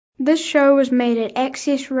This show was made at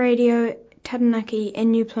Access Radio Taranaki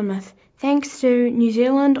in New Plymouth, thanks to New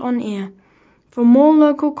Zealand On Air. For more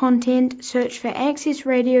local content, search for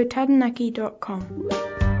accessradiotaranaki.com.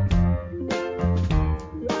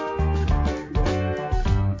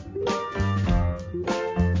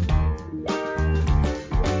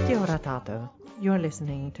 Kia ora tātou. You're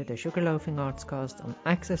listening to the Sugarloafing Artscast on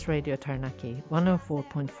Access Radio Taranaki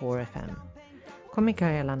 104.4 FM. Ko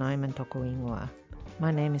Michaela Nyman toko ingoa. My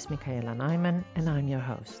name is Michaela Nyman and I'm your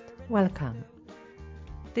host. Welcome.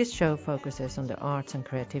 This show focuses on the arts and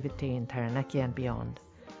creativity in Taranaki and beyond.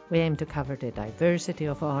 We aim to cover the diversity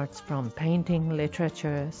of arts from painting,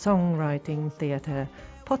 literature, songwriting, theatre,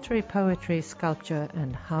 pottery, poetry, sculpture,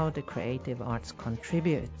 and how the creative arts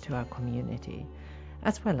contribute to our community,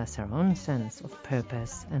 as well as our own sense of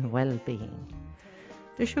purpose and well-being.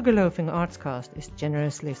 The Sugarloafing Artscast is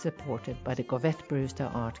generously supported by the Govett Brewster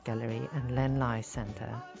Art Gallery and Len Lye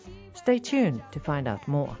Centre. Stay tuned to find out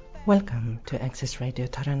more. Welcome to Access Radio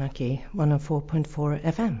Taranaki 104.4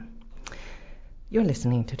 FM. You're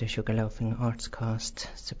listening to the Sugarloafing Artscast,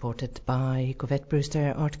 supported by Govett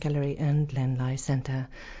Brewster Art Gallery and Len Lye Centre.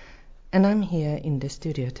 And I'm here in the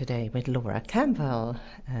studio today with Laura Campbell,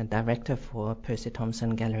 Director for Percy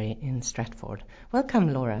Thompson Gallery in Stratford.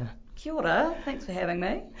 Welcome, Laura. Kia ora, thanks for having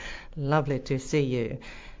me. Lovely to see you.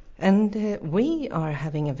 And we are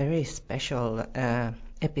having a very special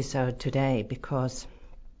episode today because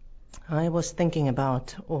I was thinking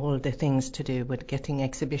about all the things to do with getting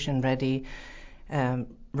exhibition ready,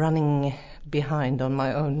 running behind on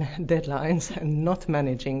my own deadlines and not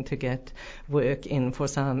managing to get work in for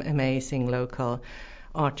some amazing local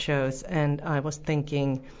art shows. And I was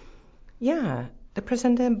thinking, the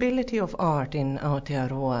presentability of art in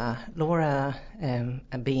Aotearoa. Laura,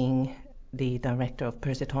 being the director of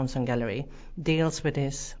Percy Thompson Gallery, deals with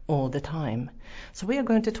this all the time. So we are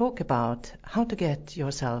going to talk about how to get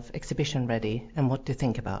yourself exhibition ready and what to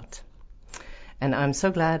think about. And I'm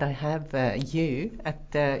so glad I have you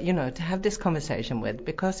at to have this conversation with,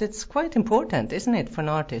 because it's quite important, isn't it, for an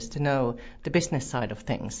artist to know the business side of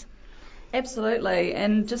things? Absolutely,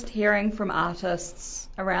 and just hearing from artists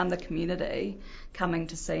around the community coming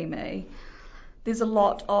to see me, there's a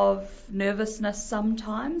lot of nervousness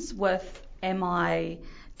sometimes with, am I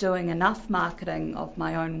doing enough marketing of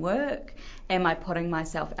my own work? Am I putting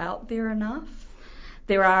myself out there enough?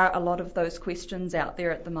 There are a lot of those questions out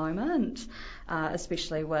there at the moment,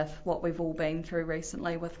 especially with what we've all been through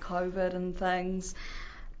recently with COVID and things.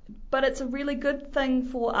 But it's a really good thing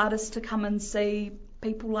for artists to come and see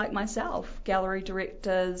people like myself, gallery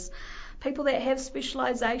directors, people that have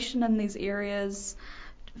specialisation in these areas.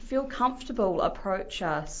 Feel comfortable, approach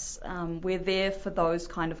us. We're there for those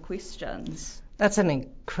kind of questions. That's an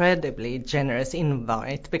incredibly generous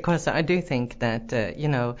invite, because I do think that,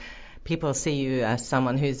 people see you as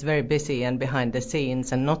someone who's very busy and behind the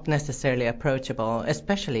scenes and not necessarily approachable,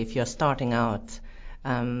 especially if you're starting out.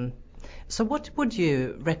 So what would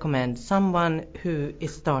you recommend someone who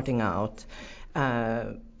is starting out?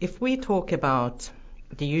 If we talk about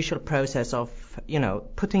the usual process of,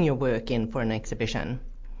 putting your work in for an exhibition,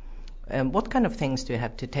 what kind of things do you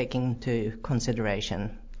have to take into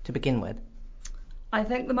consideration to begin with? I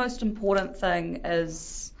think the most important thing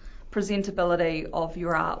is presentability of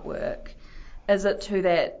your artwork. Is it to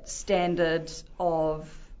that standard of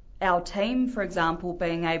our team, for example,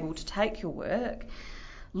 being able to take your work,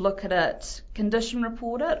 look at it, condition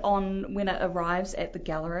report it on when it arrives at the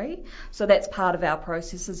gallery. So that's part of our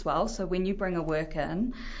process as well. So when you bring a work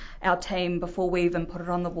in, our team, before we even put it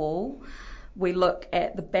on the wall, we look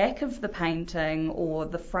at the back of the painting or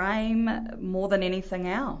the frame more than anything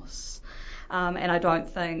else. And I don't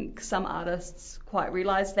think some artists quite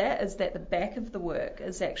realise that, is that the back of the work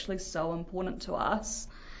is actually so important to us.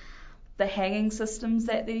 The hanging systems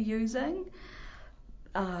that they're using,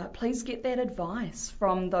 please get that advice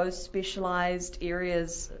from those specialised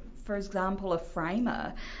areas. For example, a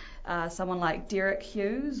framer, someone like Derek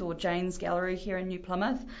Hughes or Jane's Gallery here in New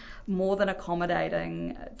Plymouth, more than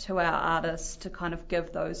accommodating to our artists to kind of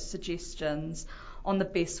give those suggestions on the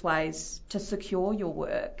best ways to secure your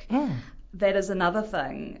work. That is another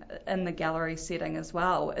thing in the gallery setting as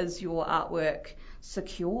well. Is your artwork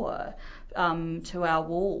secure to our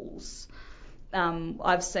walls?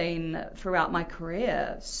 I've seen throughout my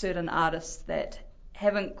career certain artists that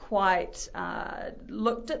haven't quite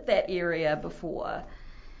looked at that area before.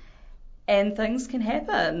 And things can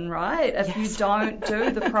happen, right? If you don't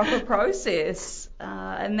do the proper process.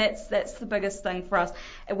 And that's the biggest thing for us.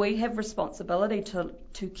 And we have responsibility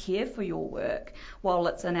to care for your work while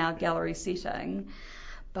it's in our gallery setting.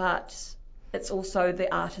 But it's also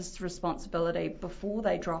the artist's responsibility before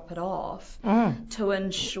they drop it off to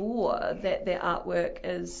ensure that their artwork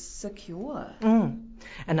is secure.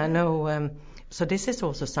 And I know, so this is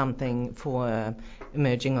also something for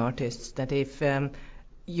emerging artists, that if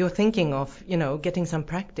you're thinking of, getting some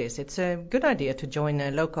practice, it's a good idea to join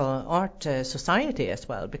a local art society as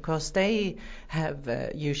well, because they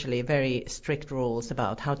have usually very strict rules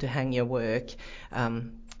about how to hang your work.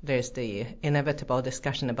 There's the inevitable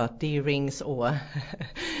discussion about D-rings or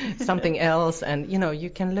something else. And, you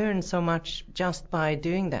can learn so much just by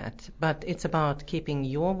doing that. But it's about keeping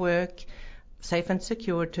your work safe and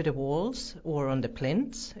secure to the walls or on the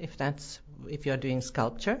plinths, if you're doing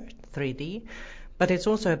sculpture, 3D. But it's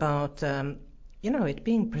also about, it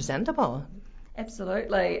being presentable.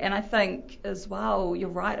 Absolutely. And I think as well, you're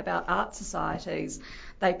right about art societies.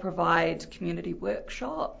 They provide community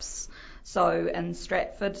workshops. So in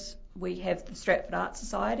Stratford, we have the Stratford Art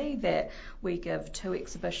Society that we give 2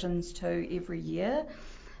 exhibitions to every year.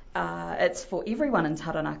 It's for everyone in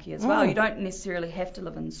Taranaki as well. You don't necessarily have to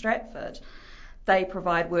live in Stratford. They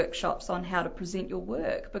provide workshops on how to present your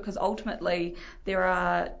work, because ultimately there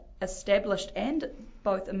are established and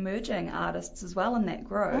both emerging artists as well in that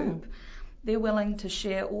group. They're willing to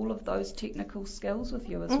share all of those technical skills with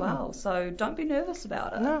you as well. So don't be nervous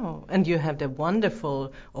about it. No, and you have the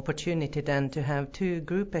wonderful opportunity then to have 2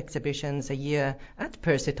 group exhibitions a year at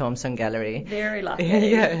Percy Thompson Gallery. Very lucky.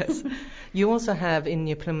 Yes. You also have in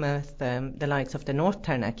New Plymouth the likes of the North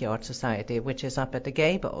Taranaki Art Society, which is up at the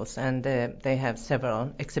Gables, and they have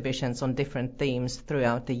several exhibitions on different themes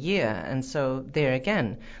throughout the year. And so there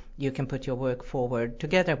again, you can put your work forward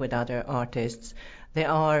together with other artists. There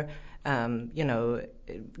are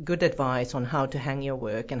good advice on how to hang your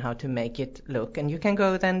work and how to make it look. And you can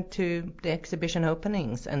go then to the exhibition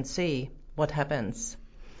openings and see what happens.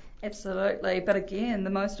 Absolutely. But again, the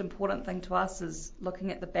most important thing to us is looking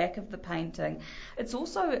at the back of the painting. It's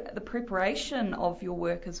also the preparation of your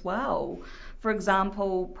work as well. For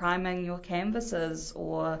example, priming your canvases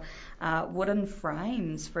or wooden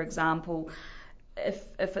frames, for example.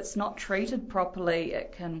 If it's not treated properly,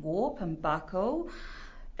 it can warp and buckle.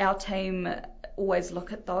 Our team always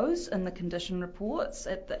look at those in the condition reports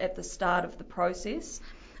at the start of the process.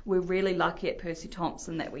 We're really lucky at Percy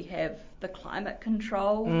Thompson that we have the climate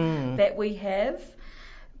control that we have.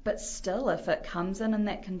 But still, if it comes in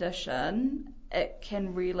that condition, it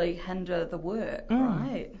can really hinder the work,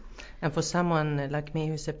 right? And for someone like me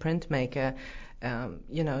who's a printmaker,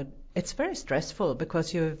 it's very stressful,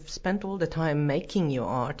 because you've spent all the time making your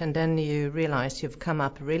art, and then you realize you've come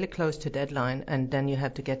up really close to deadline, and then you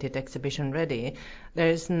have to get it exhibition ready. There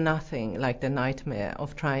is nothing like the nightmare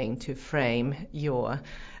of trying to frame your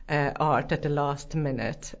art at the last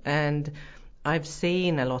minute. And I've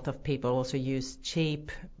seen a lot of people also use cheap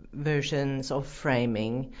versions of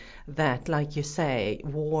framing that, like you say,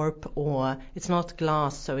 warp, or it's not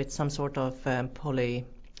glass, so it's some sort of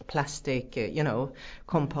plastic,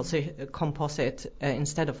 composite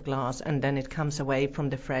instead of glass, and then it comes away from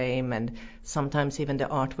the frame, and sometimes even the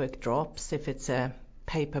artwork drops if it's a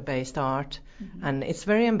paper-based art, and it's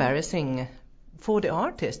very embarrassing for the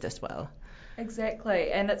artist as well.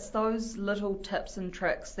 Exactly, and it's those little tips and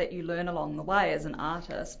tricks that you learn along the way as an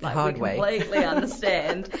artist. Like, hard way. We completely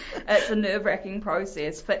understand. It's a nerve-wracking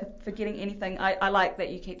process for getting anything. I like that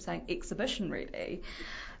you keep saying exhibition ready.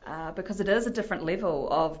 Because it is a different level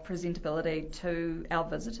of presentability to our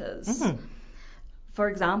visitors. For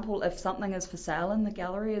example, if something is for sale in the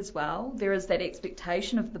gallery as well, there is that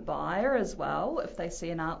expectation of the buyer as well, if they see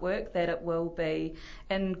an artwork, that it will be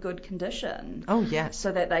in good condition. Oh, yes.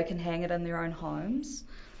 So that they can hang it in their own homes.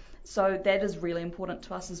 So that is really important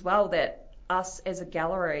to us as well, that us as a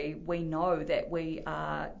gallery, we know that we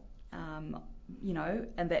are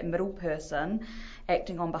and that middle person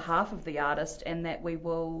acting on behalf of the artist, and that we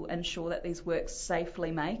will ensure that these works safely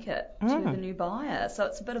make it to the new buyer. So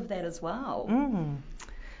it's a bit of that as well.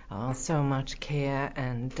 Oh, so much care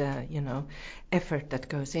and, effort that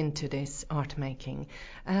goes into this art making.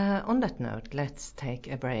 On that note, let's take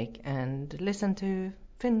a break and listen to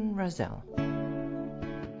Finn Rosell.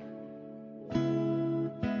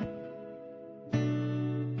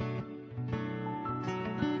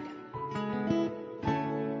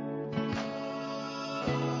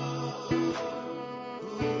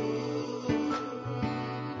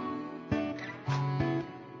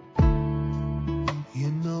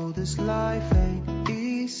 This life ain't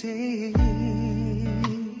easy.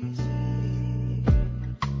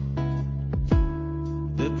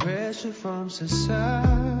 The pressure from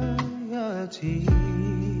society.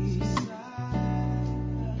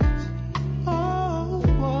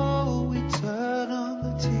 Oh, we turn on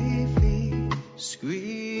the TV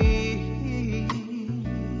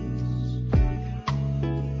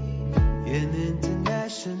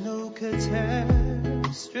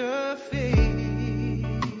catastrophe.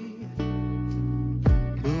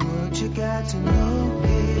 But what you got to know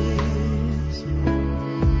is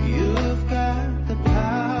you've got the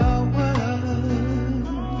power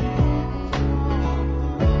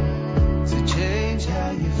to change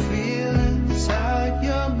how you feel inside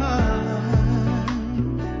your mind.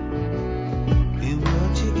 And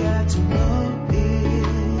what you got to know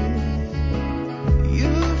is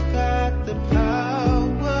you've got the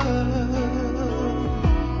power,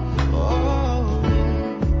 oh,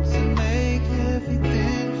 to make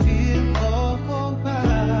everything feel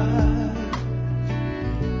alright.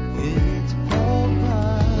 It's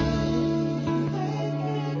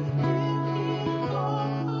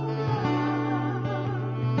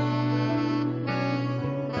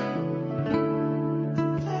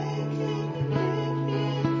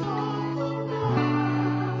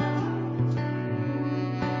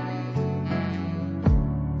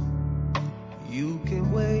you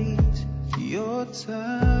can wait your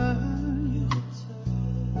turn,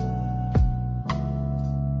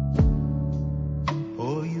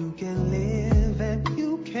 or you can live and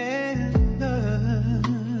you can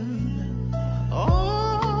learn.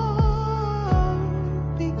 Oh,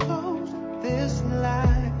 because this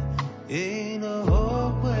life ain't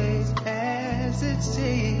always as it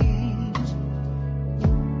seems.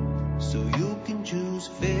 So you can choose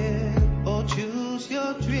fear or choose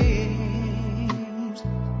your dreams.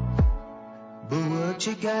 But what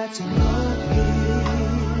you got to know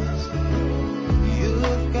is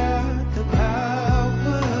you've got the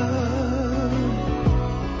power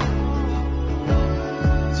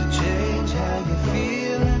to change how you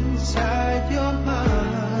feel inside your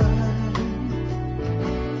mind.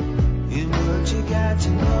 And what you got to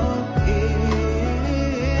know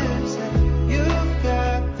is that you've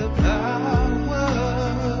got the power,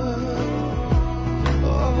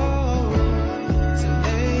 oh, to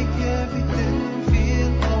make everything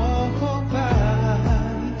feel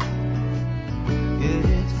alright.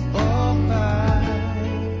 It's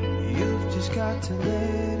alright. You've just got to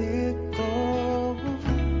let it go.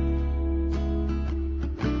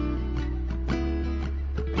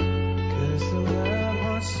 'Cause the world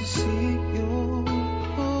wants to see you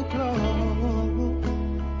grow.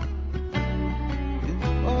 And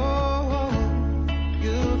oh,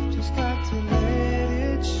 you've just got to let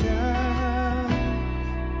it shine.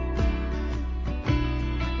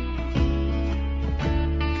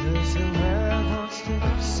 'Cause the world wants to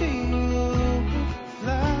see you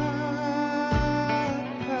fly.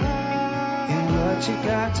 And what you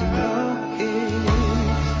got to know is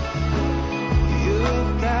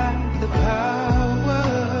you've got the power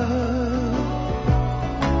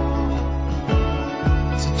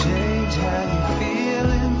to change how you feel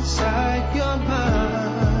inside your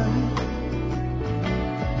mind.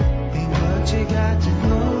 And what you got to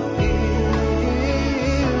know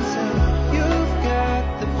is you've got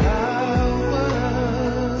the power,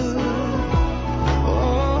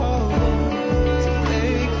 oh, to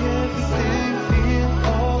make everything feel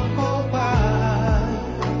alright.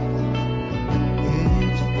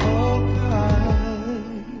 It's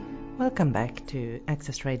alright. Welcome back to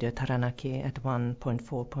Access Radio Taranaki at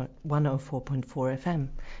 104.4 FM.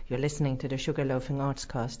 You're listening to the Sugarloafing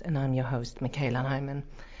Artscast, and I'm your host, Michaela Nyman.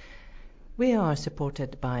 We are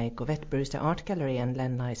supported by Govette Brewster Art Gallery and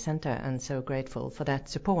Lenlai Center, and so grateful for that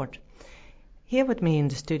support. Here with me in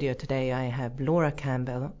the studio today I have Laura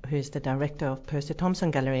Campbell, who is the director of Percy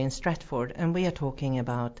Thompson Gallery in Stratford, and we are talking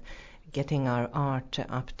about getting our art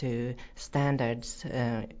up to standards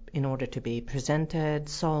in order to be presented,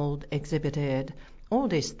 sold, exhibited, all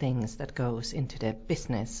these things that goes into the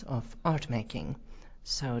business of art making.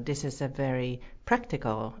 So this is a very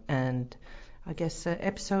practical and I guess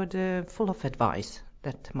episode full of advice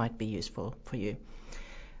that might be useful for you.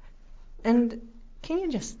 And can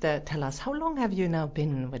you just tell us, how long have you now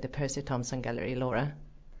been with the Percy Thompson Gallery, Laura?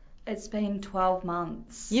 It's been 12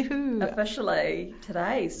 months Yoo-hoo. officially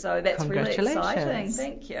today, so that's really exciting. Congratulations.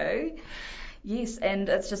 Thank you. Yes, and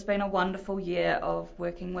it's just been a wonderful year of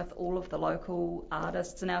working with all of the local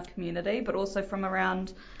artists in our community, but also from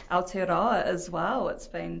around Aotearoa as well. It's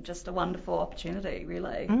been just a wonderful opportunity,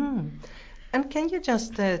 really. And can you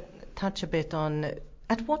just touch a bit on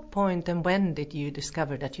at what point and when did you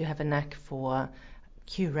discover that you have a knack for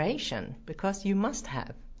curation? Because you must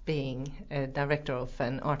have, being a director of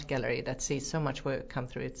an art gallery that sees so much work come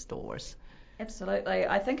through its doors. Absolutely.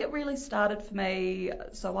 I think it really started for me,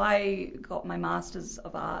 so I got my Masters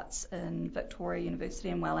of Arts in Victoria University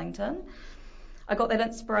in Wellington. I got that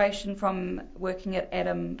inspiration from working at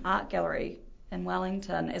Adam Art Gallery in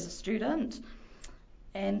Wellington as a student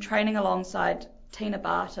and training alongside Tina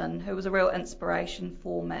Barton, who was a real inspiration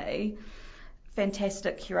for me.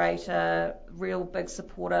 Fantastic curator, real big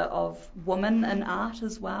supporter of women in art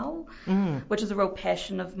as well, which is a real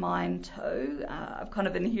passion of mine too. I've kind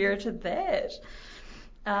of inherited that.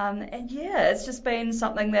 And yeah, it's just been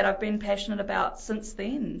something that I've been passionate about since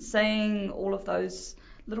then, seeing all of those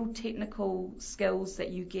little technical skills that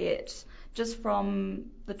you get just from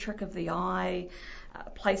the trick of the eye,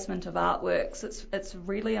 placement of artworks. It's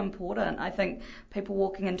really important. I think people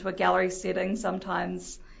walking into a gallery setting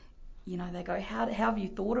sometimes, they go, how have you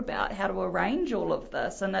thought about how to arrange all of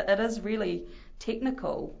this? And it is really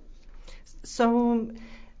technical. So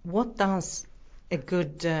what does a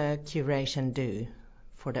good curation do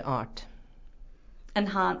for the art?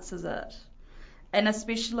 Enhances it. And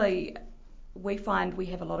especially we find we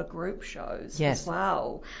have a lot of group shows as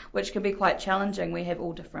well, which can be quite challenging. We have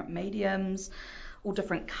all different mediums, all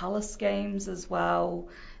different colour schemes as well,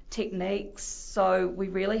 techniques. So we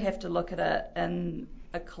really have to look at it in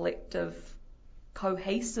a collective,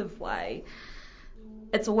 cohesive way.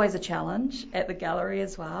 It's always a challenge at the gallery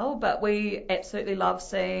as well, but we absolutely love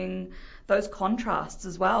seeing those contrasts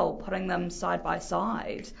as well, putting them side by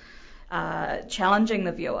side, challenging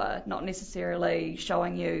the viewer, not necessarily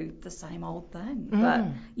showing you the same old thing,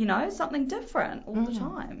 but, something different all the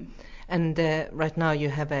time. And right now you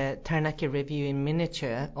have a Taranaki review in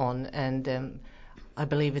miniature on, and I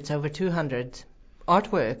believe it's over 200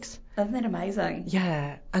 artworks. Isn't that amazing?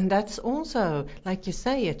 Yeah, and that's also, like you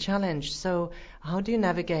say, a challenge. So how do you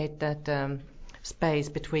navigate that space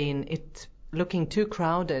between it looking too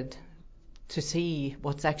crowded to see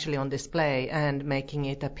what's actually on display and making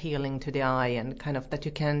it appealing to the eye, and kind of that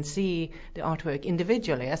you can see the artwork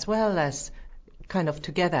individually as well as kind of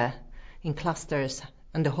together in clusters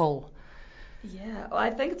and the whole? Yeah, I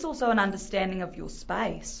think it's also an understanding of your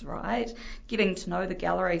space, right? Getting to know the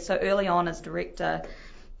gallery. So early on as director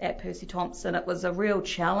at Percy Thompson, it was a real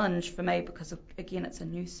challenge for me because, again, it's a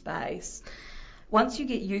new space. Once you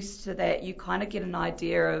get used to that, you kind of get an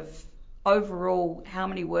idea of overall how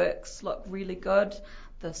many works look really good,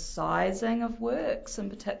 the sizing of works in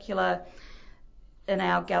particular. In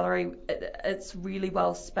our gallery, it's really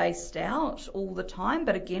well spaced out all the time,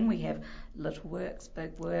 but again, we have little works,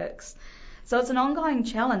 big works. So it's an ongoing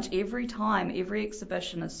challenge every time. Every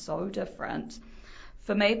exhibition is so different.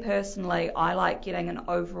 For me personally, I like getting an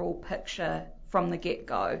overall picture from the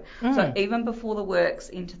get-go. So even before the works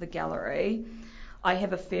enter the gallery, I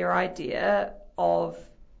have a fair idea of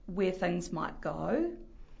where things might go.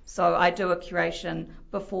 So I do a curation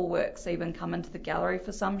before works even come into the gallery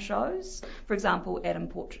for some shows. For example, Adam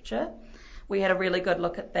Portraiture. We had a really good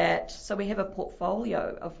look at that. So we have a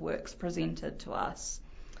portfolio of works presented to us.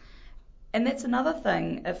 And that's another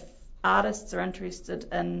thing, if artists are interested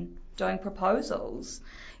in doing proposals,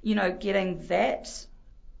 getting that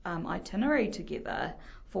itinerary together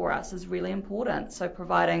for us is really important. So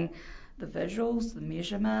providing the visuals, the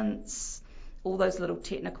measurements, all those little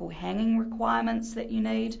technical hanging requirements that you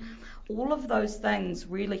need, all of those things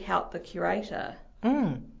really help the curator.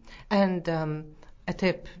 And a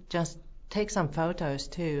tip, just take some photos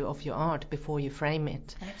too of your art before you frame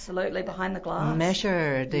it. Absolutely, behind the glass.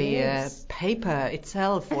 Measure the paper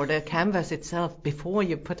itself or the canvas itself before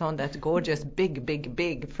you put on that gorgeous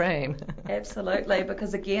big frame. Absolutely,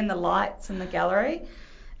 because again, the lights in the gallery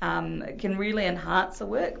can really enhance the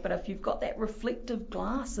work, but if you've got that reflective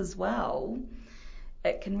glass as well,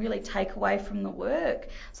 it can really take away from the work.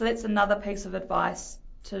 So that's another piece of advice,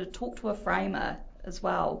 to talk to a framer as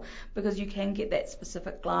well, because you can get that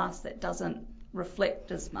specific glass that doesn't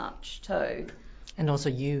reflect as much too. And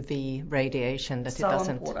also UV radiation, that so it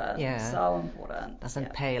doesn't important.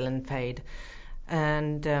 Doesn't pale and fade.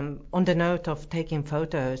 And on the note of taking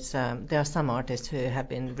photos, there are some artists who have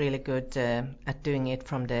been really good at doing it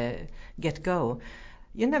from the get-go.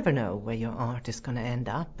 You never know where your art is going to end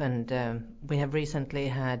up, and we have recently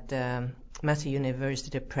had Massey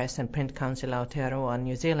University Press and Print Council Aotearoa,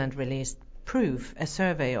 New Zealand, released Proof, a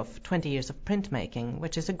survey of 20 years of printmaking,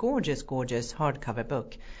 which is a gorgeous hardcover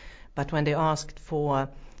book. But when they asked for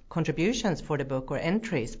contributions for the book or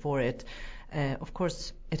entries for it, of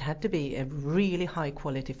course, it had to be a really high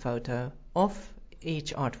quality photo of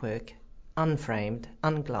each artwork, unframed,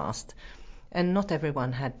 unglassed, and not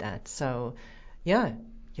everyone had that. So, yeah,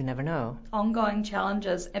 you never know. Ongoing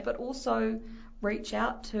challenges, but also reach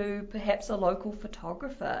out to perhaps a local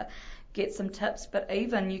photographer, get some tips, but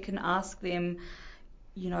even you can ask them,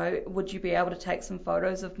 would you be able to take some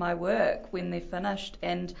photos of my work when they're finished?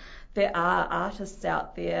 And there are artists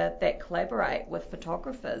out there that collaborate with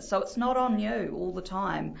photographers, so it's not on you all the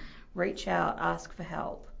time. Reach out, ask for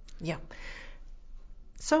help. Yeah.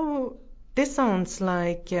 So This sounds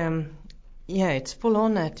like, it's full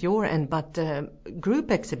on at your end, but group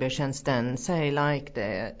exhibitions then, say like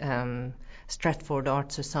the Stratford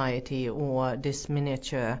Art Society or this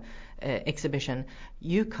miniature exhibition,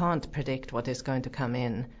 you can't predict what is going to come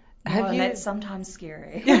in. And that's sometimes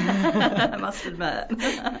scary, I must admit.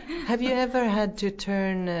 Have you ever had to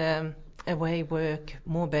turn away work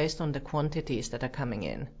more based on the quantities that are coming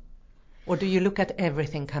in? Or do you look at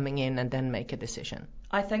everything coming in and then make a decision?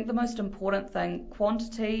 I think the most important thing,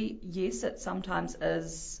 quantity, yes, it sometimes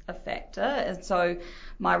is a factor. And so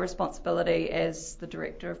my responsibility as the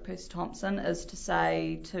director of Percy Thompson is to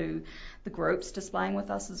say to the groups displaying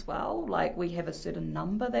with us as well, like we have a certain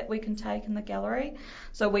number that we can take in the gallery.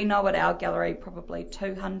 So we know at our gallery probably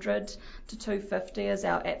 200 to 250 is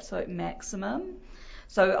our absolute maximum.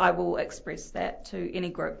 So I will express that to any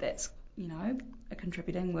group that's,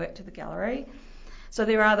 contributing work to the gallery. So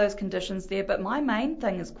there are those conditions there, but my main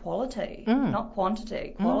thing is quality, not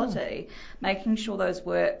quantity, quality, making sure those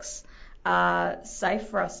works are safe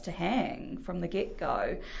for us to hang from the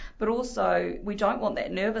get-go. But also, we don't want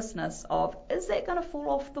that nervousness of, is that going to fall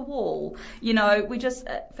off the wall? We just,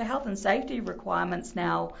 for health and safety requirements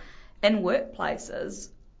now in workplaces,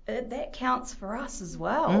 that counts for us as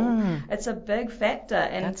well. It's a big factor.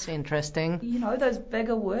 And that's interesting. Those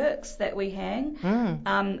bigger works that we hang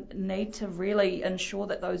need to really ensure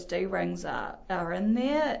that those D-rings are in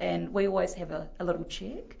there, and we always have a little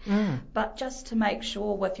check. But just to make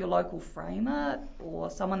sure with your local framer or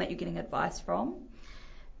someone that you're getting advice from,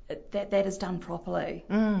 that is done properly.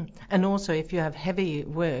 And also, if you have heavy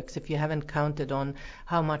works, if you haven't counted on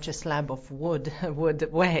how much a slab of wood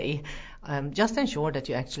would weigh, just ensure that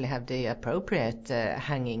you actually have the appropriate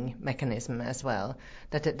hanging mechanism as well,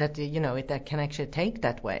 that can actually take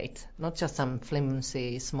that weight, not just some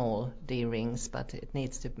flimsy small D-rings, but it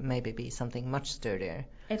needs to maybe be something much sturdier.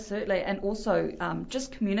 Absolutely, and also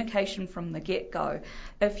just communication from the get-go.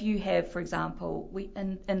 If you have, for example,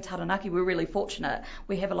 in Taranaki, we're really fortunate.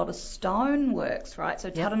 We have a lot of stone works, right?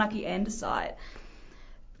 So Taranaki andesite,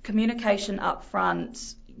 communication up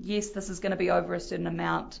front. Yes, this is going to be over a certain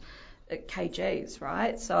amount kgs,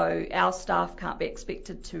 right? So our staff can't be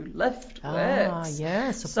expected to lift works.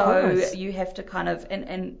 Yes, of course. So you have to kind of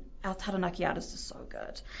and our Taranaki artists are so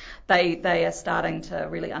good. They are starting to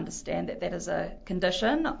really understand that is a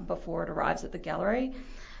condition before it arrives at the gallery.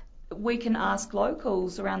 We can ask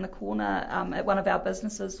locals around the corner at one of our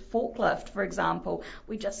businesses, forklift, for example.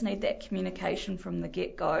 We just need that communication from the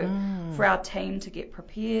get-go for our team to get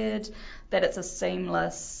prepared, that it's a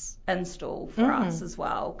seamless install for us as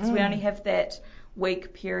well. Because we only have that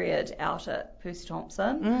week period out at Percy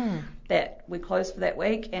Thompson that we close for that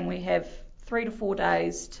week, and we have 3 to 4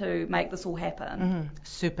 days to make this all happen.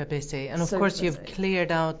 Super busy. And of course you've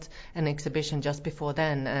cleared out an exhibition just before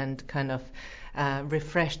then and kind of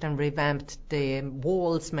refreshed and revamped the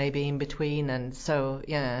walls maybe in between, and so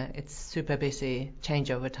it's super busy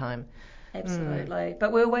changeover time. Absolutely.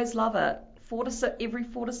 But we always love it. Every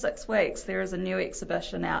 4 to 6 weeks there is a new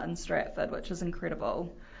exhibition out in Stratford, which is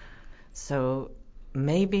incredible. So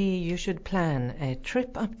maybe you should plan a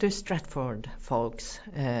trip up to Stratford, folks.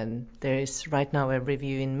 There is right now a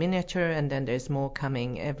review in miniature, and then there's more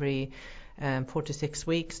coming every 4 to 6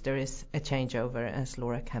 weeks. There is a changeover, as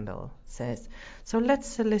Laura Campbell says. So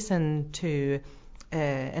let's listen to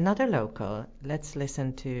another local. Let's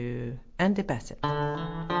listen to Andy Bassett.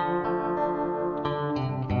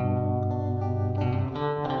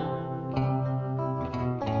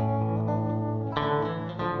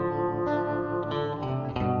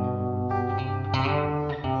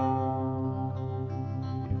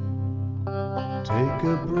 Take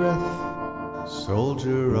a breath,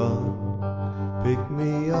 soldier on, pick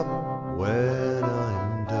me up when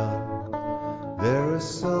I'm done. There are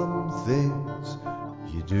some things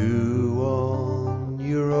you do on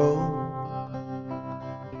your own.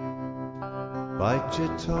 Bite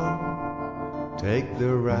your tongue, take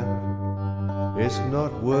the rap, it's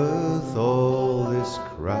not worth all this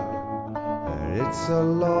crap. And it's a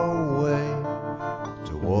long way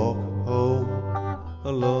to walk home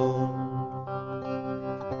alone.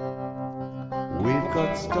 We've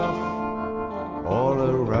got stuff all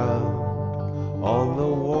around, on the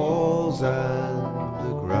walls and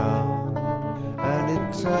the ground, and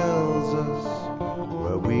it tells us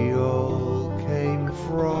where we all came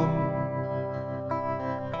from.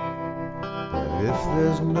 But if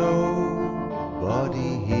there's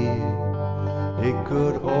nobody here, it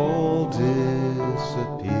could all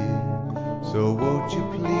disappear. So won't you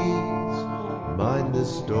please mind the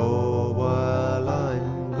store while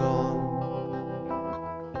I'm gone?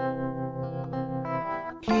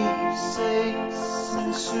 Keepsakes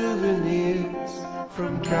and souvenirs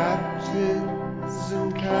from captains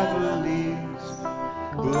and cavaliers,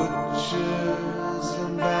 butchers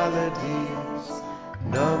and balladeers,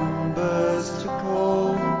 numbers to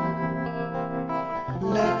call,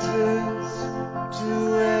 letters to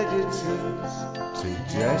editors, to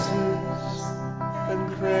debtors and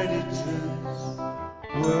creditors,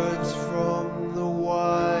 words from the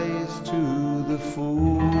wise to the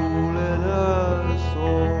fool in us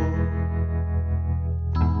all.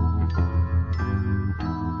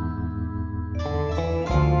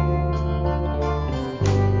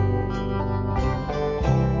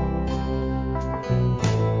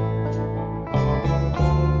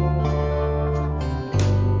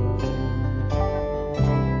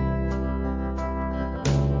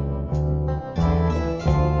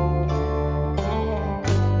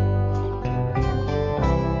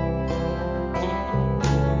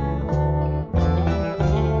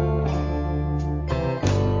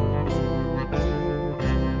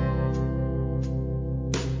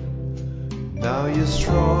 Now you're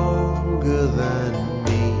stronger than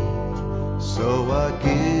me, so I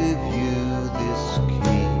give you this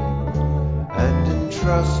key and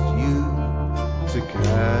entrust you to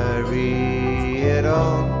carry it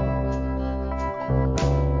on.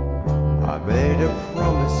 I made a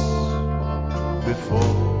promise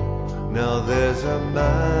before, now there's a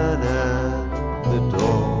man at the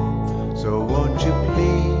door, so won't you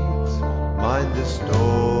please mind the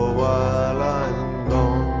store while I'm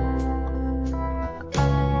gone.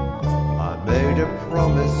 Made a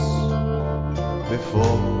promise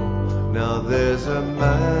before, now there's a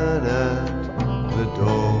man at the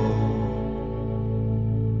door.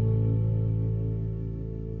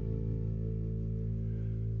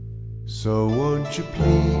 So won't you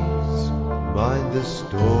please mind the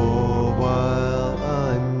store while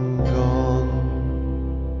I'm gone.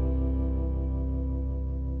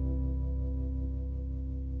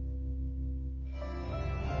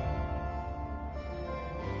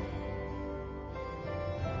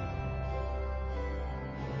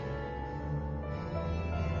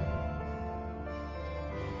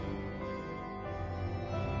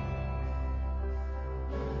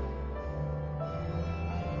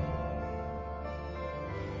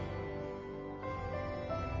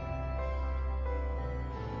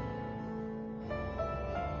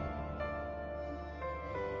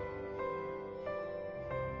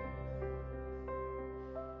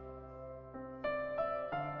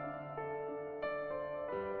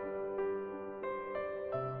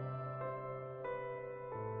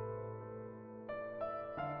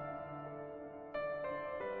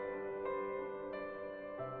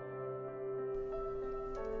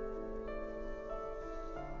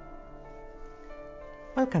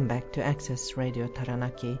 Welcome back to Access Radio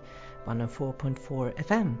Taranaki 104.4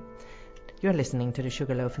 FM. You're listening to the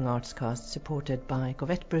Sugarloafing Artscast, supported by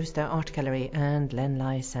Govette Brewster Art Gallery and Len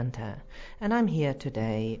Lye Centre. And I'm here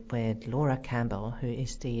today with Laura Campbell, who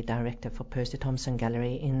is the director for Percy Thompson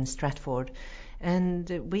Gallery in Stratford. And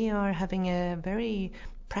we are having a very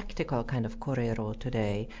practical kind of korero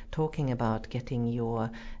today, talking about getting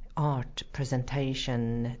your art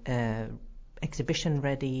presentation, exhibition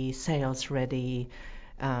ready, sales ready,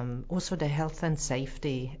 also the health and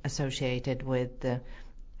safety associated with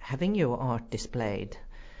having your art displayed.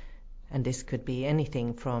 And this could be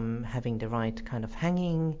anything from having the right kind of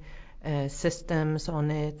hanging systems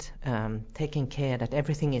on it, taking care that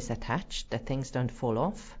everything is attached, that things don't fall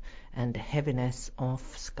off, and the heaviness of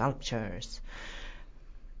sculptures.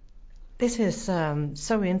 This is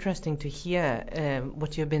so interesting to hear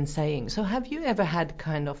what you've been saying. So have you ever had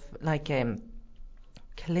kind of like a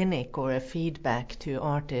clinic or a feedback to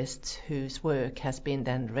artists whose work has been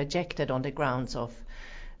then rejected on the grounds of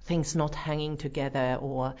things not hanging together,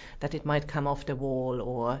 or that it might come off the wall,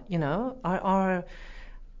 or, you know, are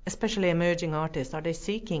especially emerging artists, are they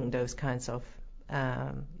seeking those kinds of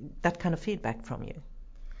that kind of feedback from you?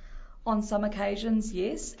 On some occasions,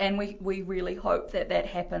 yes, and we really hope that that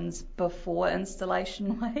happens before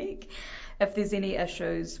installation week. If there's any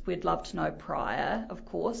issues, we'd love to know prior, of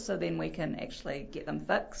course, so then we can actually get them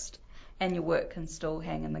fixed and your work can still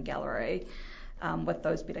hang in the gallery with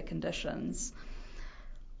those better conditions.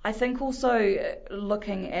 I think also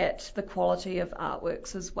looking at the quality of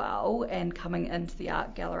artworks as well and coming into the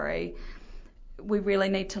art gallery, we really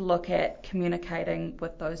need to look at communicating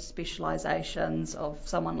with those specialisations of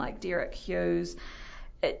someone like Derek Hughes.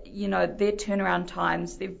 You know, their turnaround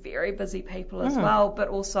times, they're very busy people as well, but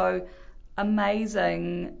also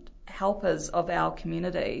amazing helpers of our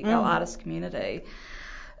community, our artist community.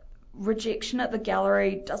 rejection at the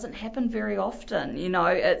gallery doesn't happen very often. You know,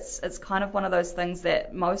 it's kind of one of those things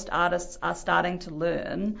that most artists are starting to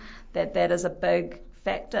learn, that is a big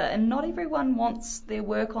factor, and not everyone wants their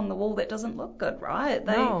work on the wall that doesn't look good, right?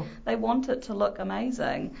 They want it to look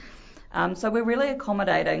amazing. So we're really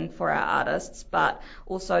accommodating for our artists, but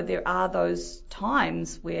also there are those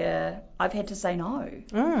times where I've had to say no,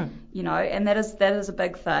 you know, and that is a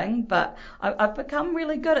big thing, but I've become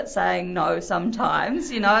really good at saying no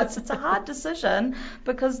sometimes, you know. It's a hard decision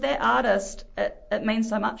because that artist, it means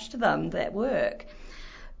so much to them, that work.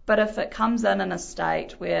 But if it comes in a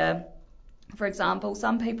state where, for example,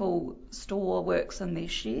 some people store works in their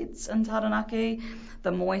sheds in Taranaki,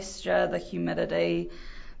 the moisture, the humidity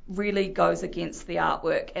really goes against the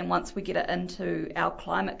artwork, and once we get it into our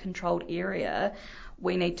climate controlled area,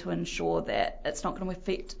 we need to ensure that it's not going to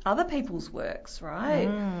affect other people's works,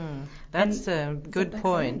 right? That's a good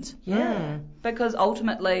point. Yeah, because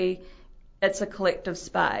ultimately it's a collective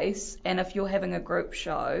space, and if you're having a group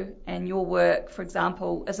show and your work, for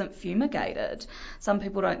example, isn't fumigated, some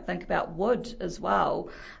people don't think about wood as well,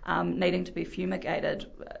 needing to be fumigated,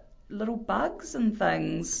 little bugs and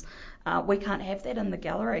things. We can't have that in the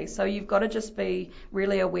gallery. So you've got to just be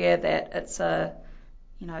really aware that it's a,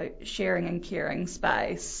 you know, sharing and caring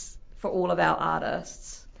space for all of our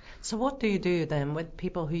artists. So what do you do then with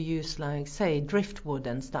people who use, like, say, driftwood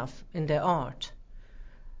and stuff in their art?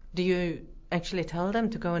 Do you actually tell them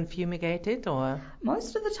to go and fumigate it, or?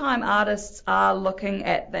 Most of the time artists are looking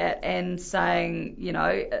at that and saying, you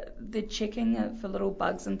know, they're checking for little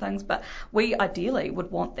bugs and things, but we ideally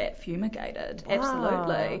would want that fumigated. Wow.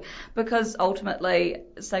 Absolutely. Because ultimately,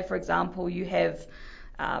 say for example, you have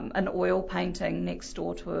an oil painting next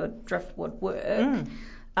door to a driftwood work,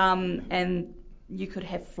 and you could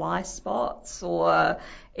have fly spots or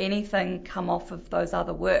anything come off of those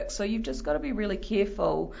other works. So you've just got to be really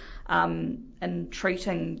careful in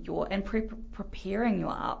treating and preparing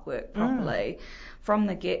your artwork properly from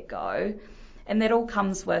the get-go. And that all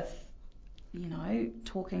comes with, you know,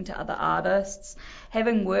 talking to other artists,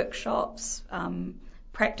 having workshops,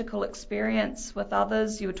 practical experience with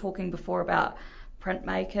others. You were talking before about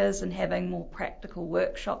printmakers and having more practical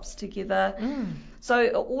workshops together. So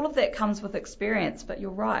all of that comes with experience, but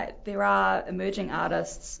you're right, there are emerging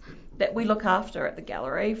artists that we look after at the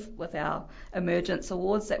gallery with our Emergence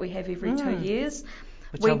Awards that we have every 2 years.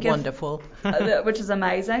 Which are wonderful. Which is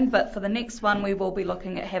amazing, but for the next one we will be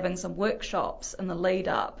looking at having some workshops in the lead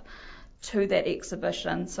up to that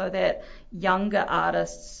exhibition so that younger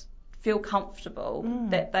artists feel comfortable,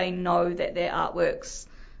 that they know that their artworks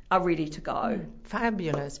are ready to go.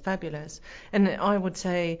 Fabulous, fabulous. And I would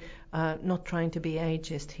say, not trying to be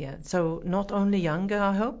ageist here, so not only younger,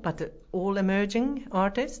 I hope, but all emerging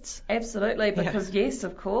artists? Absolutely, because yes,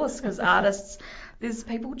 of course, because artists, there's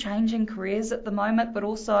people changing careers at the moment, but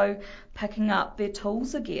also picking up their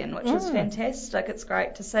tools again, which is fantastic. It's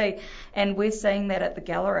great to see. And we're seeing that at the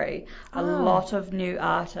gallery. A lot of new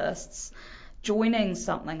artists joining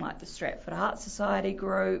something like the Stratford Art Society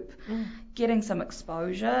group, getting some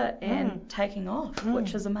exposure and taking off,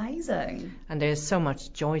 which is amazing. And there's so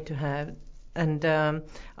much joy to have. And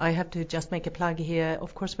I have to just make a plug here.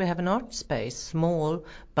 Of course, we have an art space, small,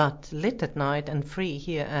 but lit at night and free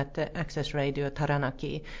here at Access Radio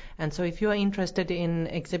Taranaki. And so if you are interested in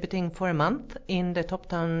exhibiting for a month in the Top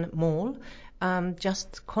Town Mall,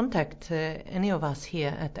 just contact any of us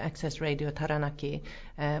here at Access Radio Taranaki.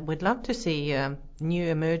 We'd love to see new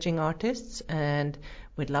emerging artists, and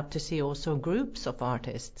we'd love to see also groups of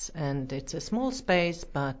artists. And it's a small space,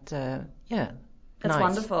 but it's nice.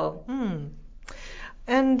 Wonderful.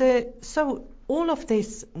 And so all of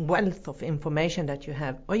this wealth of information that you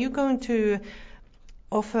have, are you going to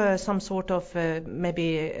offer some sort of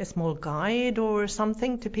maybe a small guide or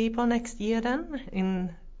something to people next year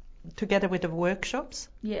then, together with the workshops?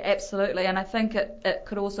 Yeah, absolutely. And I think it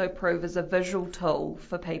could also prove as a visual tool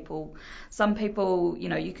for people. Some people, you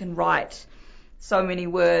know, you can write so many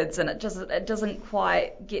words and it doesn't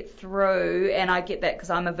quite get through, and I get that because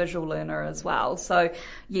I'm a visual learner as well. So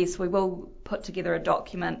yes, we will put together a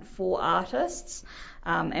document for artists,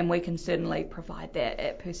 and we can certainly provide that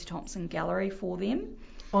at Percy Thompson Gallery for them.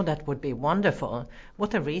 Oh, that would be wonderful.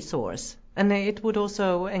 What a resource. And it would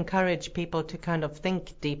also encourage people to kind of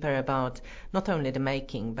think deeper about not only the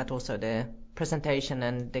making, but also the presentation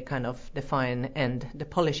and the kind of the fine and the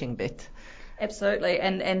polishing bit. Absolutely.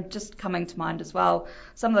 And just coming to mind as well,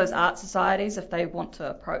 some of those art societies, if they want to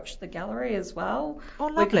approach the gallery as well,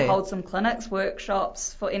 we can hold some clinics,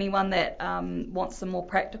 workshops for anyone that wants some more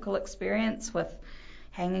practical experience with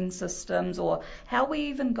hanging systems, or how we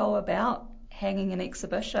even go about hanging an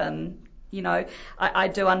exhibition. You know, I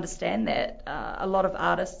do understand that. A lot of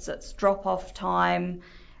artists, it's drop-off time,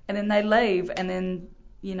 and then they leave, and then,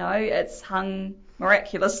 you know, it's hung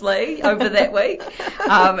miraculously over that week,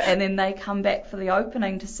 and then they come back for the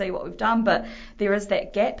opening to see what we've done. But there is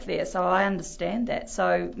that gap there, so I understand that.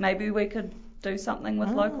 So maybe we could do something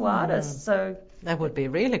with local artists. So that would be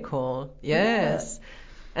really cool. Yes. Yeah.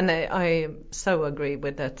 And I so agree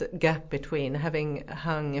with that gap between having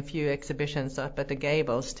hung a few exhibitions up at the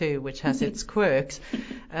Gables too, which has its quirks.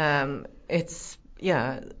 It's,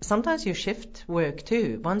 yeah, sometimes you shift work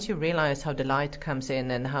too. Once you realize how the light comes in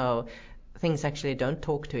and how things actually don't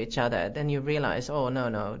talk to each other, then you realize, oh,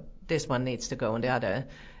 no, this one needs to go on the other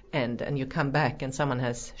end. And you come back and someone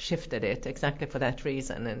has shifted it exactly for that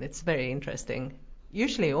reason. And it's very interesting.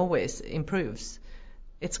 Usually always improves.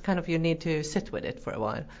 It's kind of, you need to sit with it for a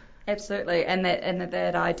while. Absolutely, and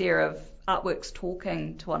that idea of artworks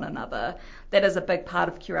talking to one another, that is a big part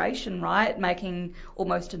of curation, right? Making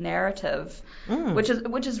almost a narrative, which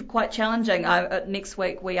is quite challenging. Next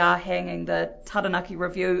week we are hanging the Taranaki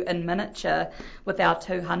Review in miniature with our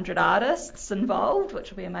 200 artists involved,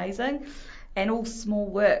 which will be amazing, and all small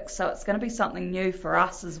works, so it's going to be something new for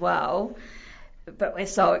us as well. But we're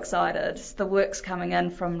so excited. The works coming in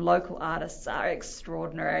from local artists are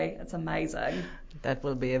extraordinary. It's amazing. That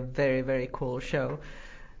will be a very, very cool show.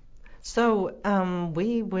 So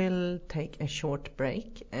we will take a short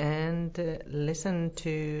break and listen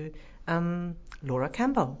to Laura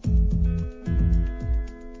Campbell.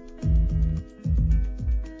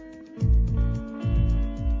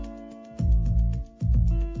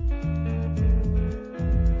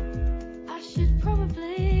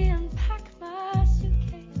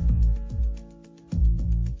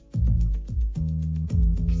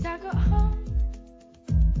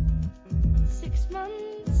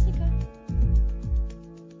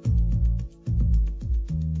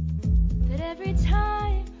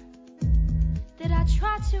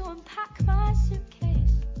 To unpack my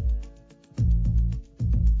suitcase,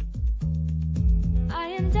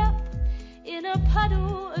 I end up in a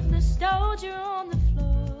puddle of nostalgia on the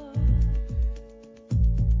floor.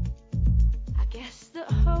 I guess that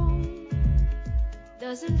home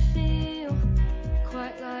doesn't feel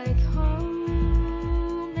quite like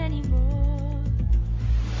home anymore.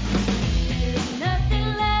 There's nothing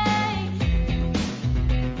like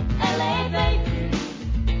LA, baby.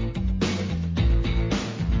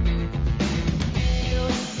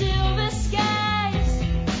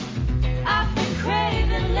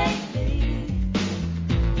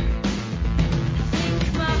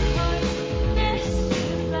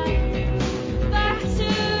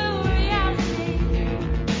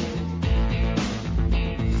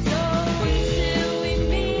 So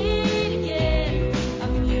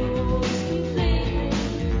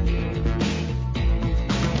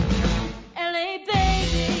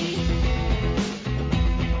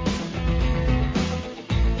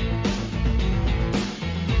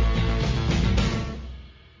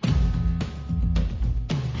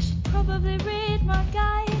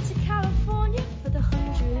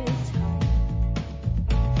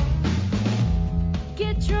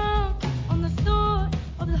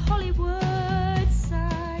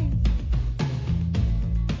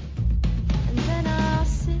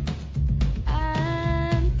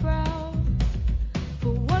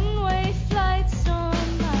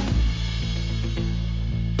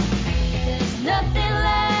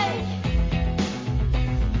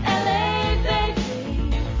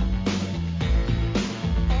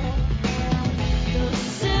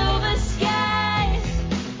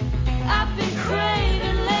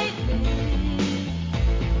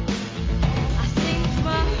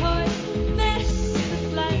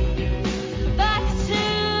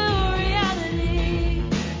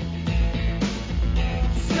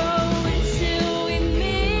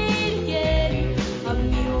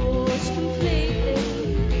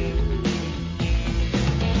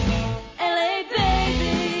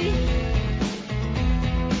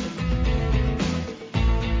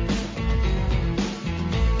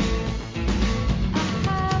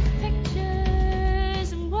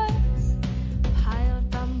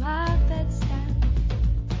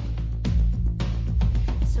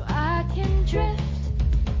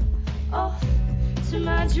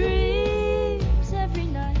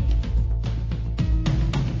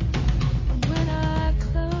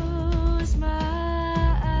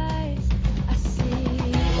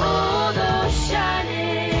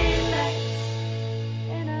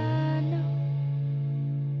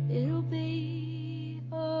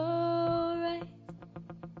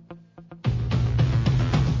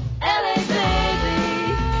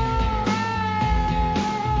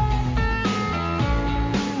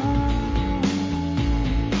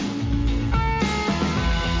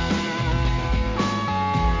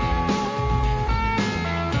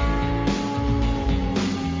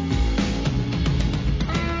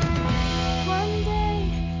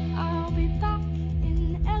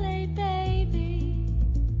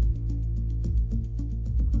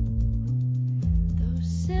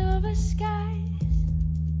silver skies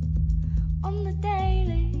on the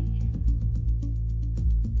daily.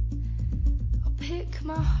 I'll pick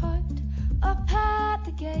my heart up at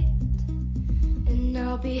the gate, and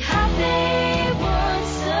I'll be happy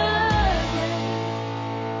once again.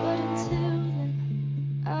 But until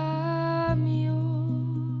then, I'm yours.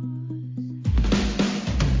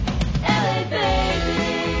 LA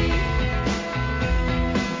baby,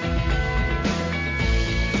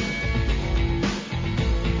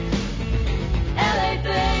 LA baby, LA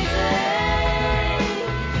baby,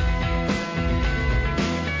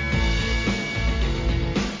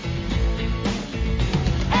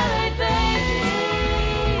 LA baby. LA baby.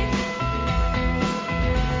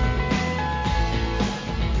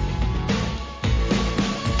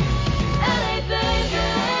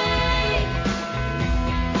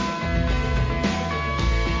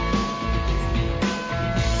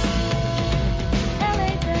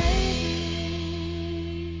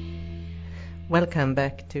 Welcome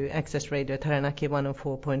back to Access Radio Taranaki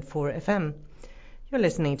 104.4 FM. You're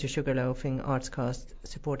listening to Sugarloafing Artscast,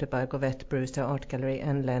 supported by Govette Brewster Art Gallery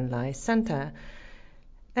and Lenlai Centre.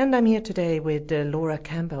 And I'm here today with Laura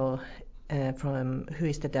Campbell, who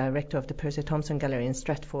is the director of the Percy Thompson Gallery in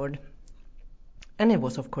Stratford. And it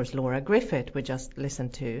was, of course, Laura Griffith we just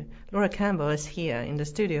listened to. Laura Campbell is here in the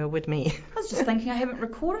studio with me. I was just thinking I haven't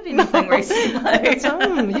recorded anything recently.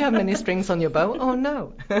 You have many strings on your bow? Oh,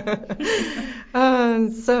 no.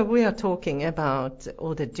 So we are talking about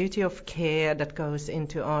all the duty of care that goes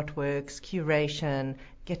into artworks, curation,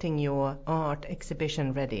 getting your art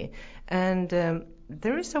exhibition ready. And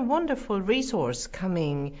there is a wonderful resource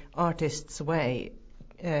coming artists' way,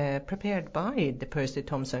 prepared by the Percy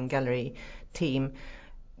Thompson Gallery team,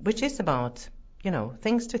 which is about,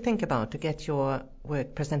 things to think about to get your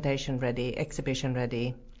work presentation ready, exhibition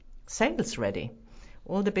ready, sales ready,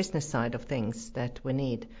 all the business side of things that we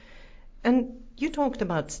need. And you talked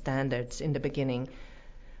about standards in the beginning.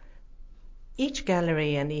 Each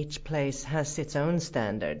gallery and each place has its own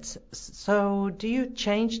standards. So do you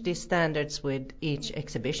change these standards with each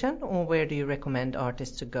exhibition, or where do you recommend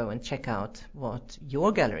artists to go and check out what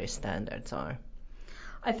your gallery standards are?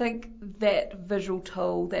 I think that visual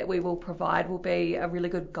tool that we will provide will be a really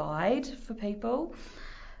good guide for people.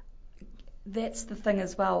 That's the thing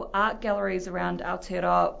as well. Art galleries around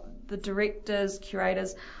Aotearoa, the directors,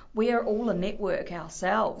 curators, we are all a network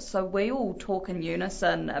ourselves. So we all talk in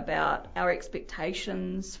unison about our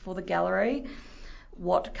expectations for the gallery,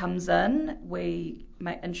 what comes in. We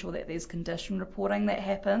ensure that there's condition reporting that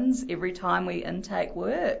happens every time we intake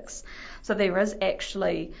works. So there is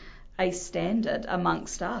actually a standard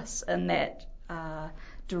amongst us in that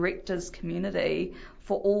directors community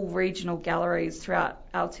for all regional galleries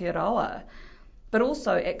throughout Aotearoa. But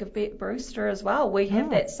also at Govette Brewster as well, we have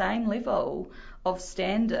that same level of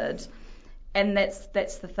standard, and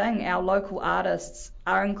that's the thing. Our local artists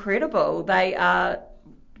are incredible. They are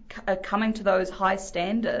coming to those high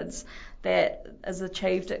standards that is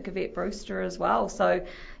achieved at Govette Brewster as well. So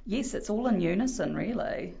yes, it's all in unison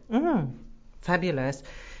really. Fabulous.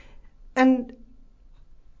 And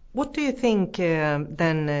what do you think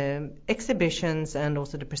then exhibitions and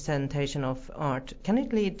also the presentation of art, can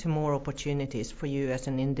it lead to more opportunities for you as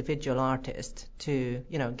an individual artist to,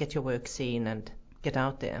 get your work seen and get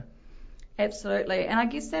out there? Absolutely. And I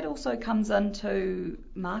guess that also comes into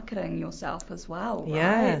marketing yourself as well, right?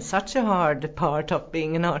 Yeah, such a hard part of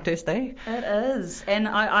being an artist, eh? It is. And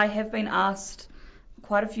I have been asked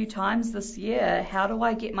quite a few times this year, how do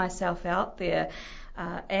I get myself out there?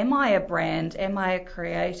 Am I a brand? Am I a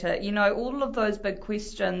creator? All of those big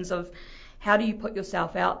questions of how do you put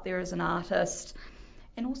yourself out there as an artist?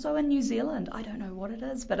 And also in New Zealand, I don't know what it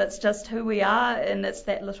is, but it's just who we are, and it's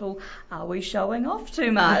that little, are we showing off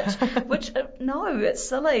too much? Which, no, it's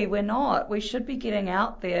silly, we're not. We should be getting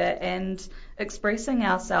out there and expressing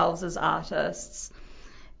ourselves as artists.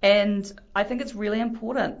 And I think it's really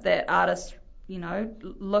important that artists,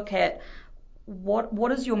 look at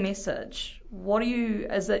what is your message?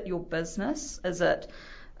 Is it your business? Is it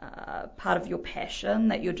part of your passion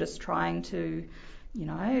that you're just trying to,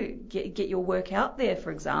 get your work out there,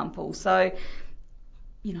 for example? So,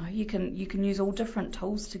 you can use all different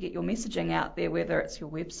tools to get your messaging out there, whether it's your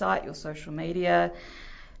website, your social media,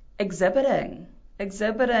 exhibiting.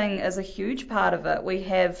 Exhibiting is a huge part of it. We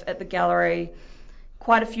have at the gallery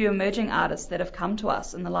quite a few emerging artists that have come to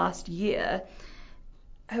us in the last year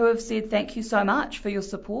who have said, thank you so much for your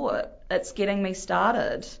support. It's getting me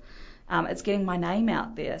started. It's getting my name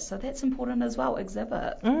out there. So that's important as well,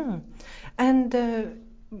 exhibit. And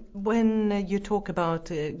when you talk about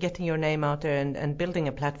getting your name out there and building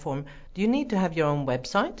a platform, do you need to have your own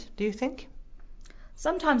website, do you think?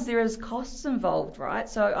 sometimes there is costs involved, right?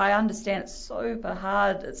 So I understand it's super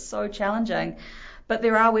hard, it's so challenging. But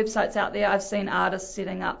there are websites out there. I've seen artists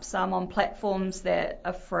setting up some on platforms that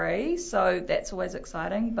are free, so that's always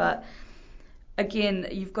exciting. But again,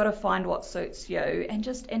 you've got to find what suits you, and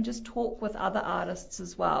just talk with other artists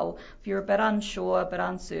as well. If you're a bit unsure, a bit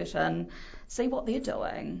uncertain, see what they're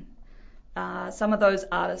doing. Some of those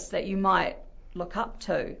artists that you might look up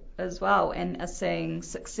to as well and are seeing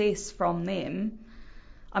success from them,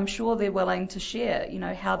 I'm sure they're willing to share,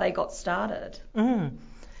 how they got started.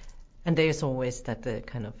 And there's always that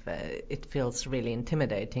kind of, it feels really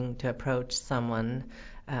intimidating to approach someone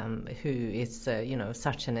who is,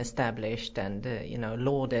 such an established and,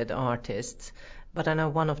 lauded artist. But I know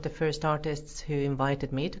one of the first artists who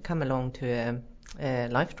invited me to come along to a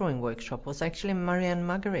life drawing workshop was actually Marianne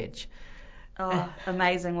Muggeridge. Oh,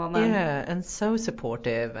 amazing woman. Yeah, and so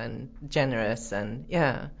supportive and generous and,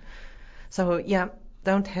 yeah. So, yeah,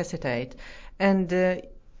 don't hesitate. And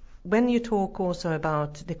when you talk also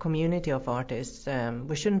about the community of artists,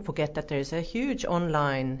 we shouldn't forget that there's a huge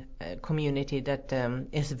online community that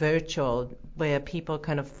is virtual, where people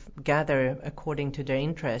kind of gather according to their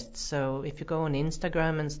interests. So if you go on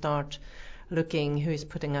Instagram and start looking who is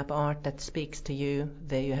putting up art that speaks to you,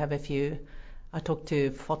 there you have a few. I talked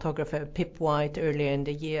to photographer Pip White earlier in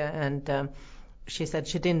the year, and she said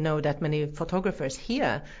she didn't know that many photographers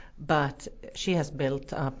here, but she has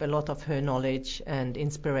built up a lot of her knowledge and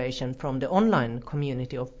inspiration from the online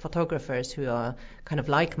community of photographers who are kind of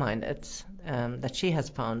like-minded that she has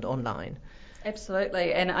found online.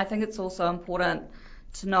 Absolutely, and I think it's also important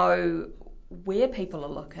to know where people are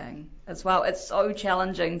looking as well. It's so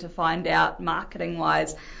challenging to find out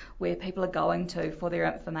marketing-wise where people are going to for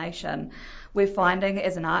their information. We're finding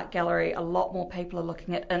as an art gallery a lot more people are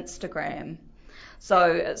looking at Instagram.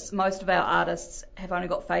 So most of our artists have only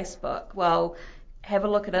got Facebook. Well, have a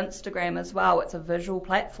look at Instagram as well. It's a visual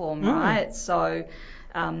platform, right? So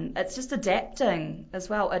it's just adapting as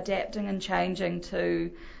well, adapting and changing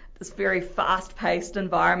to this very fast-paced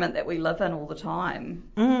environment that we live in all the time.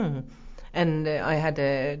 And I had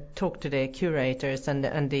a talk to the curators and the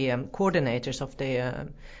coordinators of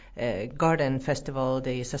the garden festival,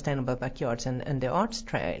 the Sustainable Backyards and the Arts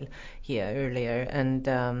Trail here earlier.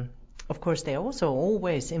 And of course, they're also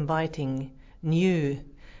always inviting new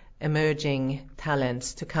emerging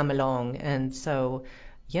talents to come along. And so,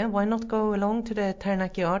 yeah, why not go along to the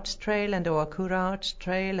Taranaki Arts Trail and the Oakura Arts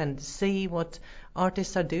Trail and see what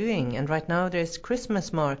artists are doing? And right now there's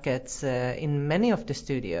Christmas markets in many of the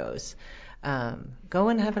studios. Go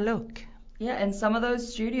and have a look. Yeah, and some of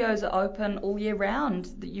those studios are open all year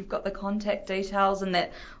round. You've got the contact details and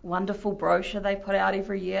that wonderful brochure they put out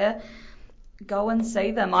every year. Go and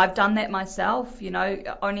see them. I've done that myself,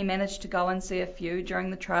 only managed to go and see a few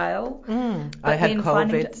during the trail. I had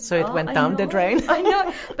COVID, so it went down the drain. I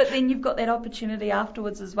know, but then you've got that opportunity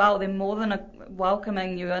afterwards as well. They're more than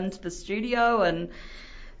welcoming you into the studio, and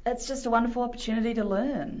it's just a wonderful opportunity to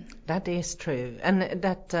learn. That is true. And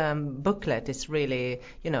that booklet is really,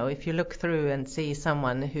 if you look through and see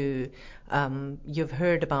someone who you've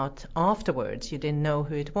heard about afterwards, you didn't know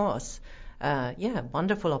who it was.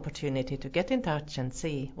 Wonderful opportunity to get in touch and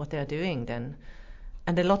see what they're doing then.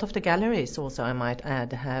 And a lot of the galleries also, I might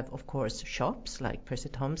add, have, of course, shops like Percy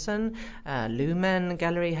Thompson. Lumen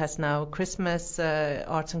Gallery has now Christmas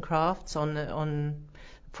arts and crafts on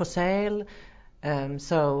for sale.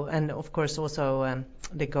 And of course also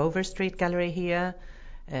the Gover Street Gallery here,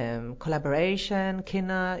 Collaboration,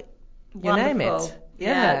 Kina, you name it.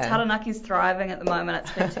 Yeah, Taranaki's thriving at the moment.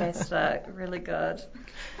 It's fantastic, really good.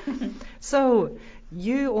 So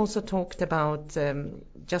you also talked about,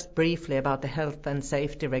 just briefly, about the health and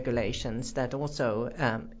safety regulations that also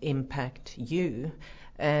impact you.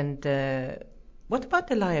 And what about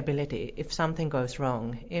the liability if something goes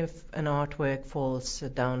wrong, if an artwork falls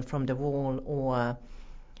down from the wall or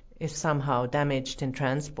is somehow damaged in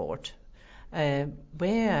transport?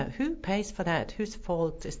 Who pays for that? Whose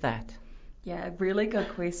fault is that? Yeah, really good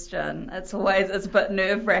question. It's a bit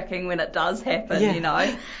nerve-wracking when it does happen,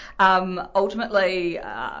 Ultimately,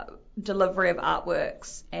 delivery of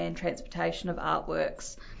artworks and transportation of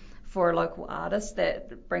artworks for a local artist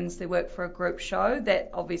that brings their work for a group show, that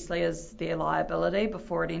obviously is their liability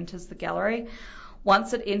before it enters the gallery.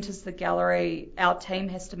 Once it enters the gallery, our team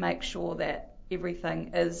has to make sure that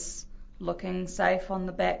everything is looking safe on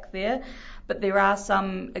the back there. But there are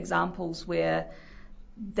some examples where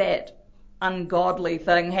that ungodly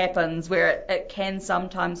thing happens, where it can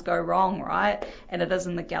sometimes go wrong, right? And it is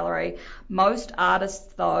in the gallery. Most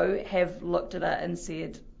artists, though, have looked at it and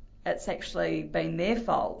said it's actually been their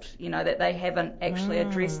fault, that they haven't actually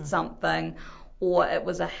addressed something, or it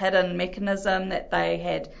was a hidden mechanism that they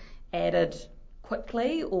had added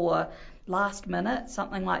quickly or last minute,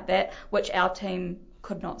 something like that, which our team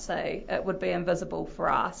could not see. It would be invisible for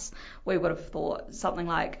us. We would have thought something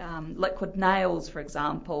like liquid nails, for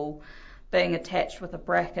example, being attached with a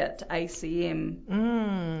bracket to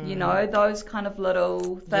ACM. You know, those kind of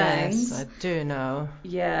little things. Yes, I do know.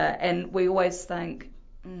 Yeah, and we always think,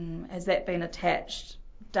 has that been attached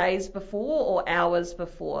days before or hours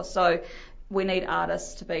before? So we need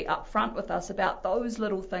artists to be upfront with us about those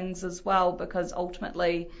little things as well, because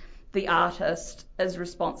ultimately the artist is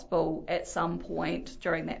responsible at some point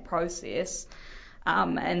during that process.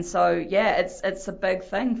 And so, yeah, it's a big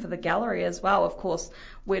thing for the gallery as well. Of course,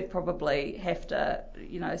 we'd probably have to,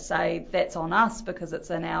 say that's on us because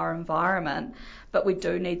it's in our environment. But we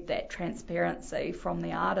do need that transparency from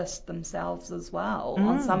the artists themselves as well.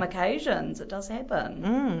 On some occasions, it does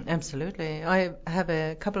happen. Absolutely. I have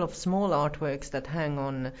a couple of small artworks that hang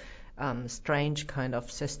on strange kind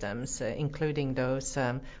of systems, including those,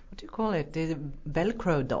 what do you call it, the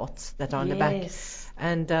Velcro dots that are on the back.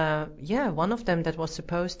 And one of them that was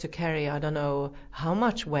supposed to carry, I don't know how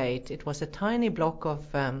much weight. It was a tiny block of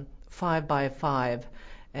 5 by 5,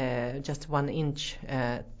 just 1 inch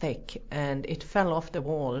thick, and it fell off the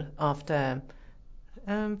wall after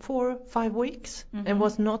 4 or 5 weeks and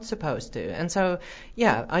was not supposed to. And so,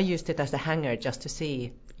 I used it as a hanger just to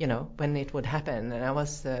see, when it would happen. And I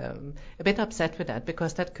was a bit upset with that,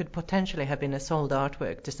 because that could potentially have been a sold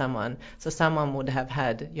artwork to someone. So someone would have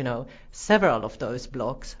had, several of those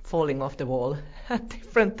blocks falling off the wall at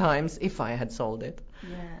different times if I had sold it.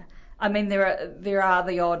 Yeah. I mean, there are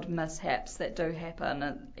the odd mishaps that do happen,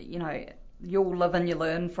 and, you'll live and you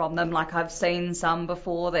learn from them. Like, I've seen some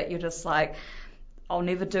before that you're just like, I'll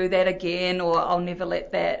never do that again, or I'll never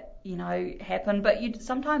let that, happen. But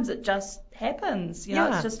sometimes it just happens,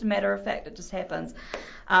 it's just a matter of fact, it just happens.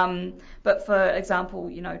 But for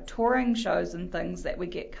example, touring shows and things that we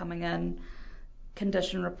get coming in,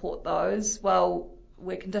 condition report those. Well,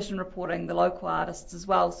 we're condition reporting the local artists as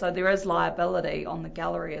well, so there is liability on the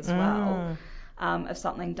gallery as well if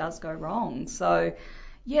something does go wrong. So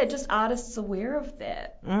just artists aware of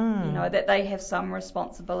that, that they have some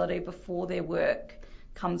responsibility before their work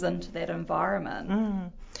comes into that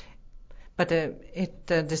environment. But it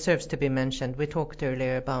deserves to be mentioned. We talked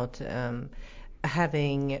earlier about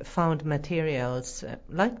having found materials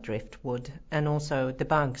like driftwood, and also the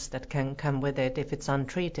bugs that can come with it if it's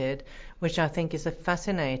untreated, which I think is a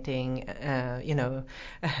fascinating,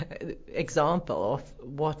 example of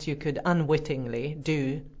what you could unwittingly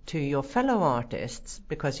do to your fellow artists,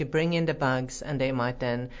 because you bring in the bugs and they might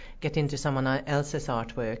then get into someone else's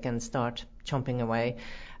artwork and start chomping away,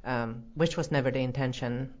 which was never the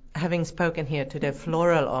intention. Having spoken here to the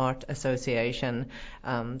Floral Art Association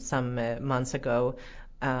some months ago,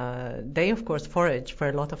 they of course forage for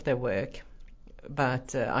a lot of their work,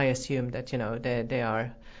 but I assume that they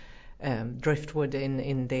are driftwood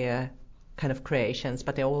in their kind of creations,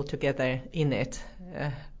 but they're all together in it,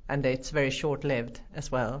 and it's very short-lived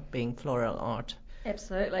as well, being floral art.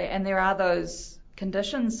 Absolutely, and there are those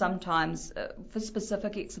conditions sometimes for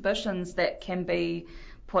specific exhibitions that can be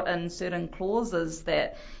put in certain clauses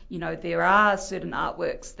that, there are certain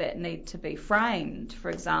artworks that need to be framed. For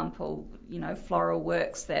example, floral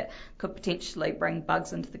works that could potentially bring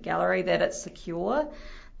bugs into the gallery, that it's secure,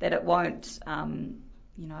 that it won't,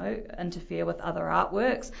 interfere with other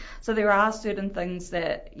artworks. So there are certain things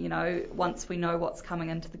that, once we know what's coming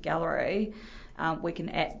into the gallery, we can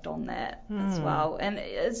act on that as well. And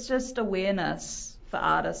it's just awareness for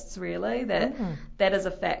artists, really, that is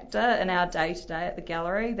a factor in our day-to-day at the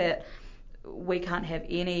gallery, that we can't have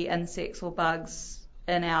any insects or bugs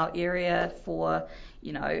in our area for,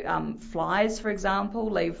 flies, for example,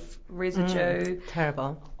 leave residue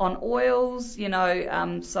terrible on oils,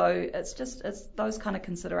 so it's those kind of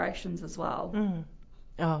considerations as well.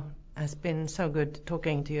 Oh, it's been so good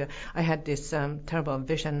talking to you. I had this terrible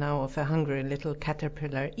vision now of a hungry little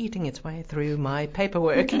caterpillar eating its way through my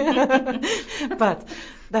paperwork. But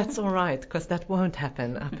that's all right, because that won't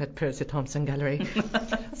happen up at Percy Thompson Gallery.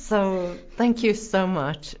 So thank you so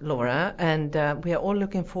much, Laura. And we are all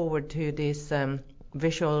looking forward to this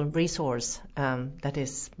visual resource that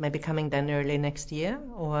is maybe coming then early next year,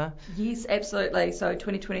 or? Yes, absolutely. So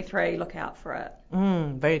 2023, look out for it.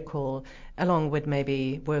 Very cool. Along with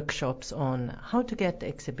maybe workshops on how to get the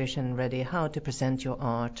exhibition ready, how to present your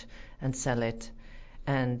art and sell it.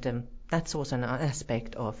 And that's also an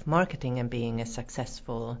aspect of marketing and being a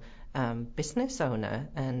successful business owner.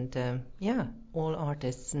 And all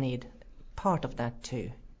artists need part of that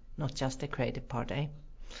too, not just the creative part, eh?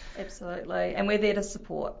 Absolutely. And we're there to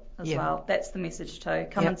support as well. That's the message too.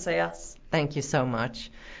 Come and see us. Thank you so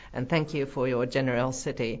much. And thank you for your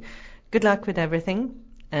generosity. Good luck with everything.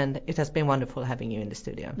 And it has been wonderful having you in the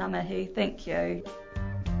studio. Ngā mihi. Thank you.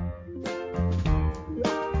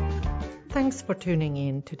 Thanks for tuning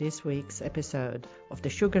in to this week's episode of the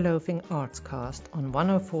Sugarloafing Artscast on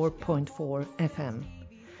 104.4 FM.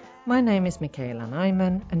 My name is Michaela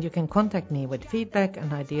Nyman, and you can contact me with feedback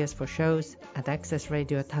and ideas for shows at Access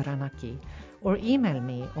Radio Taranaki, or email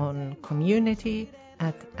me on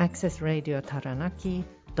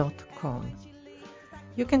community@accessradiotaranaki.com.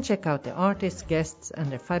 You can check out the artists, guests, and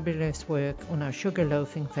their fabulous work on our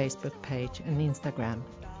Sugarloafing Facebook page and Instagram.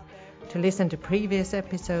 To listen to previous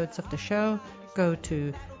episodes of the show, go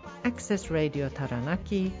to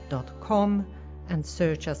accessradiotaranaki.com and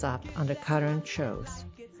search us up under current shows.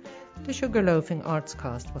 The Sugarloafing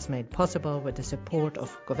Artscast was made possible with the support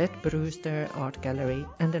of Govette Brewster Art Gallery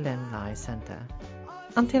and the Len Lye Centre.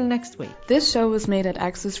 Until next week. This show was made at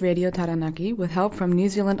Access Radio Taranaki with help from New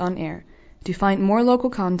Zealand On Air. To find more local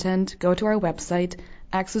content, go to our website,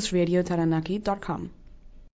 accessradiotaranaki.com.